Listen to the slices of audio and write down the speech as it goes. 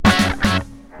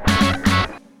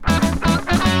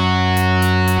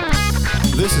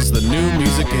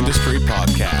Industry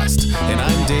Podcast, and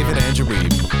I'm David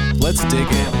Anjarib. Let's dig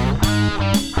in.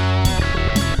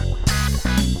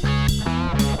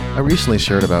 I recently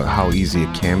shared about how easy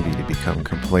it can be to become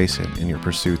complacent in your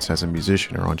pursuits as a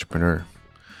musician or entrepreneur.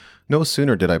 No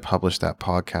sooner did I publish that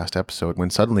podcast episode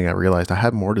when suddenly I realized I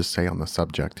had more to say on the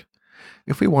subject.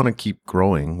 If we want to keep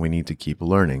growing, we need to keep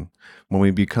learning. When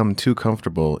we become too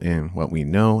comfortable in what we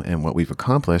know and what we've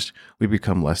accomplished, we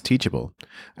become less teachable.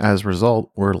 As a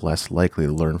result, we're less likely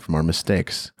to learn from our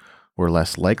mistakes. We're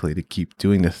less likely to keep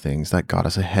doing the things that got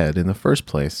us ahead in the first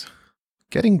place.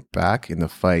 Getting back in the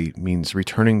fight means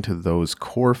returning to those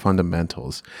core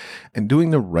fundamentals and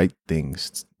doing the right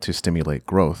things to stimulate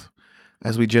growth.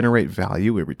 As we generate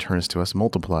value, it returns to us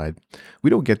multiplied.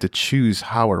 We don't get to choose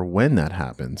how or when that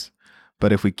happens.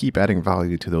 But if we keep adding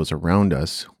value to those around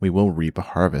us, we will reap a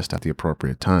harvest at the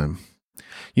appropriate time.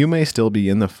 You may still be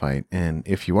in the fight, and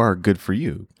if you are, good for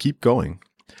you. Keep going.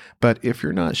 But if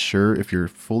you're not sure if you're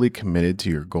fully committed to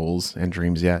your goals and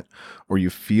dreams yet, or you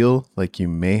feel like you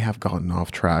may have gotten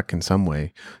off track in some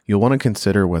way, you'll want to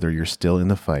consider whether you're still in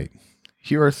the fight.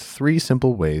 Here are 3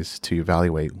 simple ways to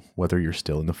evaluate whether you're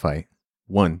still in the fight.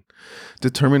 1.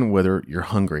 Determine whether you're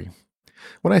hungry.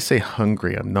 When I say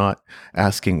hungry, I'm not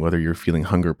asking whether you're feeling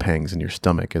hunger pangs in your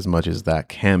stomach as much as that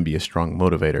can be a strong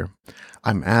motivator.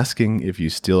 I'm asking if you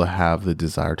still have the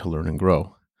desire to learn and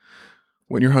grow.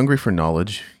 When you're hungry for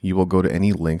knowledge, you will go to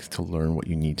any length to learn what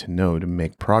you need to know to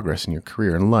make progress in your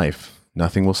career and life.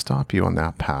 Nothing will stop you on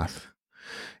that path.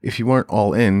 If you aren't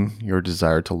all in, your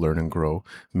desire to learn and grow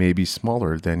may be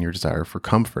smaller than your desire for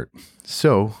comfort.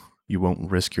 So, you won't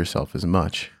risk yourself as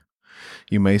much.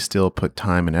 You may still put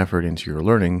time and effort into your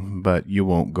learning, but you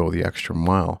won't go the extra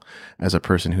mile as a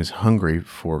person who's hungry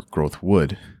for growth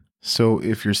would. So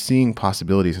if you're seeing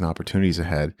possibilities and opportunities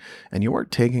ahead and you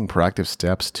aren't taking proactive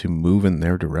steps to move in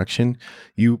their direction,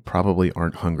 you probably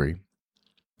aren't hungry.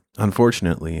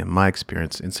 Unfortunately, in my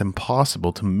experience, it's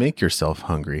impossible to make yourself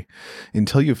hungry.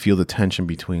 Until you feel the tension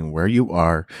between where you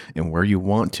are and where you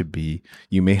want to be,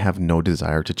 you may have no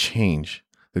desire to change.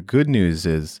 The good news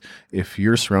is, if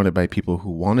you're surrounded by people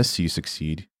who want to see you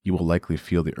succeed, you will likely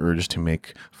feel the urge to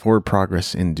make forward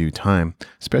progress in due time,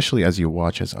 especially as you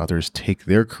watch as others take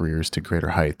their careers to greater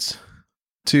heights.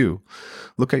 2.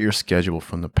 Look at your schedule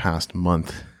from the past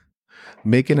month.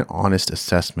 Make an honest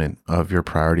assessment of your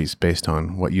priorities based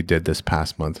on what you did this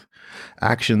past month.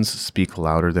 Actions speak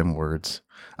louder than words.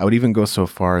 I would even go so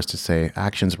far as to say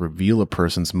actions reveal a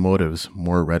person's motives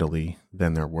more readily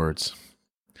than their words.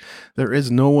 There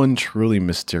is no one truly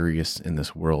mysterious in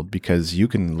this world because you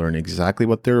can learn exactly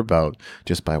what they're about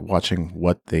just by watching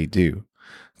what they do.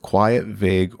 Quiet,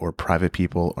 vague, or private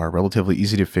people are relatively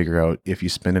easy to figure out if you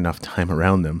spend enough time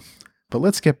around them. But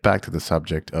let's get back to the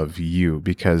subject of you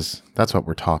because that's what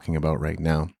we're talking about right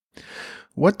now.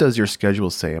 What does your schedule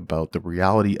say about the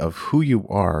reality of who you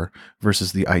are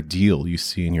versus the ideal you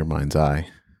see in your mind's eye?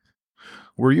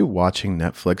 Were you watching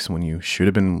Netflix when you should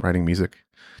have been writing music?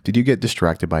 Did you get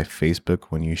distracted by Facebook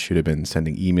when you should have been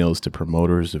sending emails to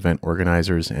promoters, event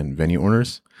organizers, and venue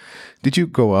owners? Did you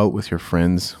go out with your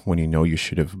friends when you know you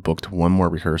should have booked one more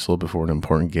rehearsal before an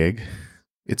important gig?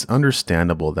 It's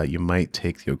understandable that you might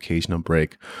take the occasional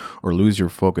break or lose your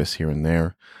focus here and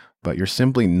there, but you're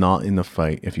simply not in the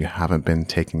fight if you haven't been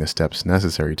taking the steps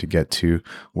necessary to get to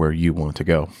where you want to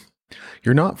go.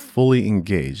 You're not fully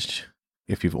engaged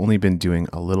if you've only been doing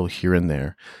a little here and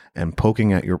there and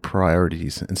poking at your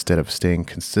priorities instead of staying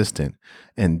consistent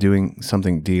and doing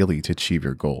something daily to achieve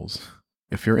your goals.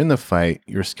 If you're in the fight,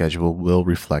 your schedule will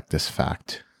reflect this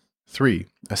fact. 3.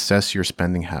 Assess your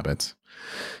spending habits.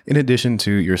 In addition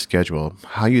to your schedule,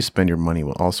 how you spend your money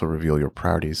will also reveal your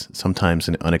priorities, sometimes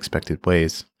in unexpected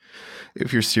ways.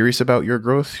 If you're serious about your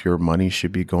growth, your money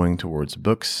should be going towards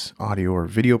books, audio or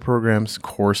video programs,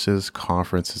 courses,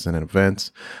 conferences and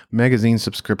events, magazine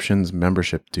subscriptions,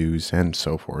 membership dues, and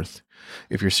so forth.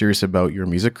 If you're serious about your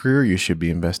music career, you should be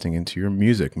investing into your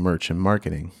music, merch, and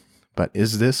marketing. But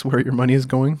is this where your money is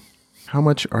going? How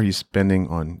much are you spending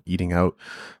on eating out,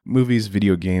 movies,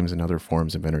 video games, and other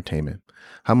forms of entertainment?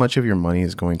 How much of your money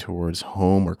is going towards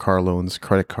home or car loans,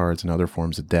 credit cards, and other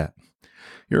forms of debt?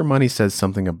 Your money says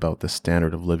something about the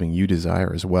standard of living you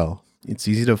desire as well. It's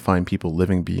easy to find people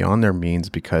living beyond their means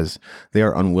because they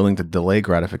are unwilling to delay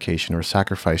gratification or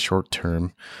sacrifice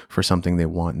short-term for something they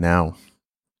want now.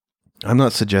 I'm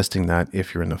not suggesting that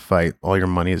if you're in a fight, all your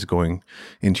money is going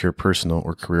into your personal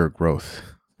or career growth.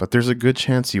 But there's a good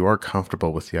chance you are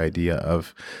comfortable with the idea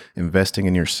of investing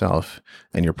in yourself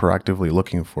and you're proactively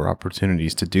looking for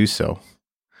opportunities to do so.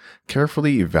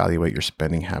 Carefully evaluate your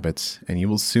spending habits and you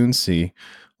will soon see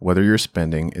whether your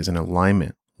spending is in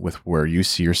alignment with where you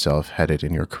see yourself headed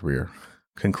in your career.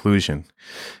 Conclusion.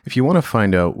 If you want to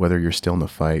find out whether you're still in the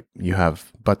fight, you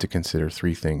have but to consider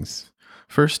 3 things.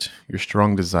 First, your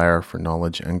strong desire for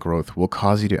knowledge and growth will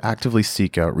cause you to actively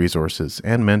seek out resources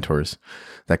and mentors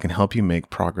that can help you make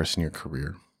progress in your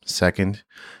career. Second,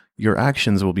 your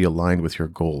actions will be aligned with your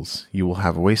goals. You will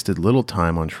have wasted little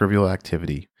time on trivial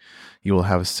activity. You will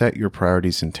have set your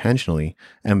priorities intentionally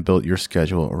and built your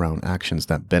schedule around actions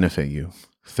that benefit you.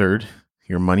 Third,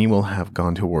 your money will have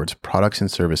gone towards products and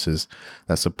services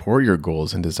that support your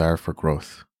goals and desire for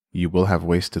growth. You will have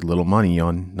wasted little money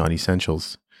on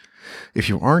non-essentials. If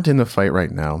you aren't in the fight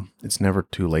right now, it's never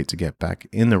too late to get back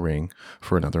in the ring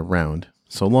for another round.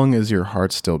 So long as your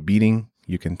heart's still beating,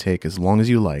 you can take as long as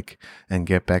you like and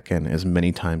get back in as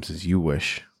many times as you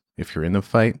wish. If you're in the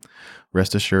fight,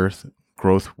 rest assured,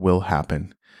 growth will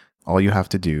happen. All you have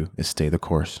to do is stay the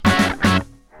course.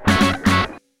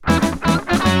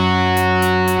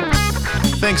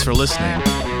 Thanks for listening.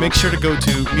 Make sure to go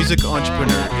to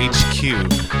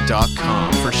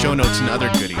musicentrepreneurhq.com for show notes and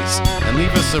other goodies, and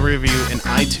leave us a review in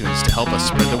iTunes to help us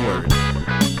spread the word.